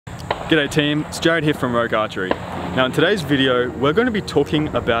G'day team, it's Jarryd here from Archery. Now in today's video, we're going to be talking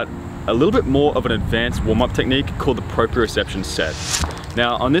about a little bit more of an advanced warm-up technique called the Proprioception set.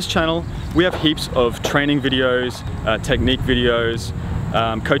 Now on this channel, we have heaps of training videos, technique videos,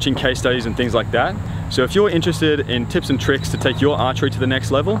 coaching case studies and things like that. So if you're interested in tips and tricks to take your archery to the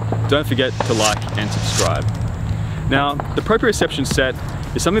next level, don't forget to like and subscribe. Now, the Proprioception set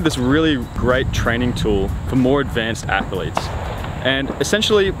is something that's really great training tool for more advanced athletes. And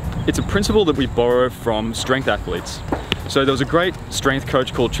essentially, it's a principle that we borrow from strength athletes. So there was a great strength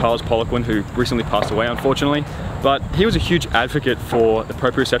coach called Charles Poliquin who recently passed away, unfortunately, but he was a huge advocate for the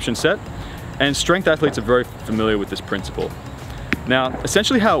Proprioception set, and strength athletes are very familiar with this principle. Now,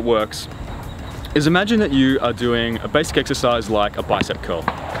 essentially how it works is imagine that you are doing a basic exercise like a bicep curl,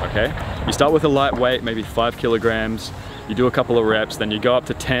 okay? You start with a light weight, maybe 5 kilograms, you do a couple of reps, then you go up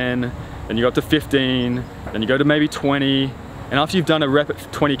to 10, then you go up to 15, then you go to maybe 20, and after you've done a rep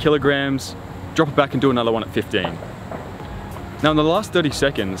at 20 kilograms, drop it back and do another one at 15. Now in the last 30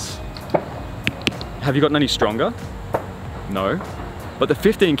 seconds, have you gotten any stronger? No. But the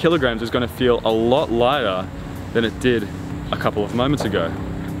 15 kilograms is going to feel a lot lighter than it did a couple of moments ago.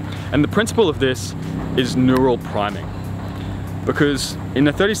 And the principle of this is neural priming. Because in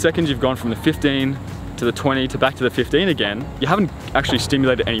the 30 seconds you've gone from the 15 to the 20 to back to the 15 again, you haven't actually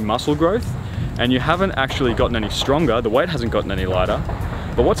stimulated any muscle growth, and you haven't actually gotten any stronger, the weight hasn't gotten any lighter.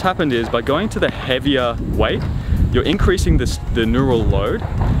 But what's happened is by going to the heavier weight, you're increasing the neural load,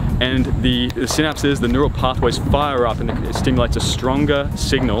 and the synapses, the neural pathways fire up, and it stimulates a stronger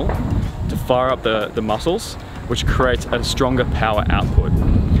signal to fire up the muscles, which creates a stronger power output.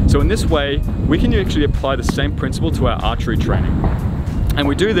 So in this way, we can actually apply the same principle to our archery training. And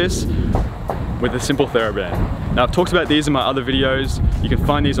we do this with a simple TheraBand. Now I've talked about these in my other videos. You can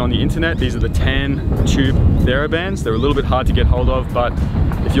find these on the internet. These are the 10 tube TheraBands. They're a little bit hard to get hold of, but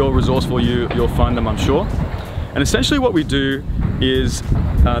if you're resourceful, you'll find them, I'm sure. And essentially what we do is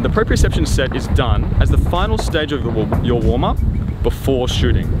the Proprioception set is done as the final stage of your warm-up before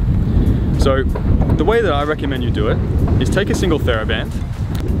shooting. So the way that I recommend you do it is take a single TheraBand,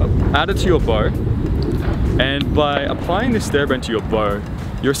 add it to your bow, and by applying this TheraBand to your bow,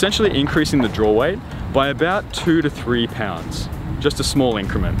 you're essentially increasing the draw weight by about 2 to 3 pounds, just a small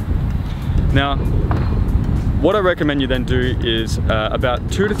increment. Now, what I recommend you then do is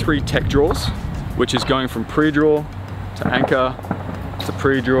about 2 to 3 tech draws, which is going from pre-draw to anchor to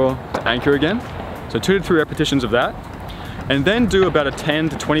pre-draw to anchor again. So 2 to 3 repetitions of that. And then do about a 10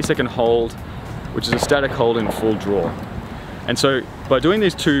 to 20 second hold, which is a static hold in full draw. And so by doing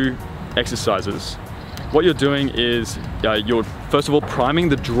these 2 exercises, what you're doing is you're first of all priming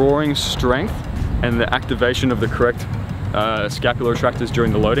the drawing strength and the activation of the correct scapular retractors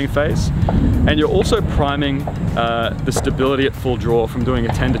during the loading phase. And you're also priming the stability at full draw from doing a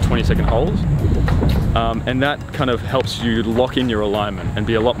 10 to 20 second hold. And that kind of helps you lock in your alignment and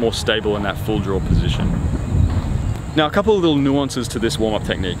be a lot more stable in that full draw position. Now, a couple of little nuances to this warm-up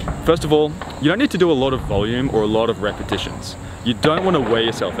technique. First of all, you don't need to do a lot of volume or a lot of repetitions. You don't want to wear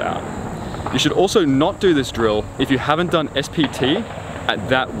yourself out. You should also not do this drill if you haven't done SPT at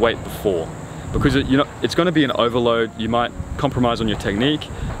that weight before, because it's going to be an overload. You might compromise on your technique,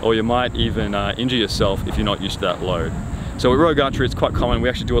 or you might even injure yourself if you're not used to that load. So at Rogue Archery, it's quite common. We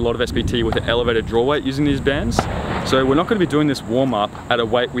actually do a lot of SPT with an elevated draw weight using these bands. So we're not going to be doing this warm-up at a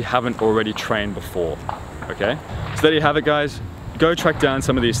weight we haven't already trained before. Okay? So there you have it, guys. Go track down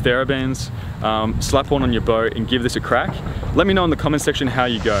some of these TheraBands, slap one on your bow and give this a crack. Let me know in the comment section how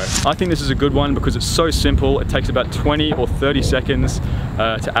you go. I think this is a good one because it's so simple. It takes about 20 or 30 seconds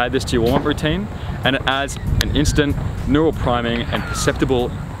to add this to your warm-up routine, and it adds an instant neural priming and perceptible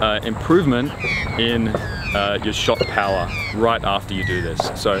improvement in your shot power right after you do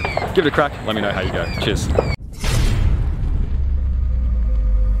this. So give it a crack, let me know how you go. Cheers.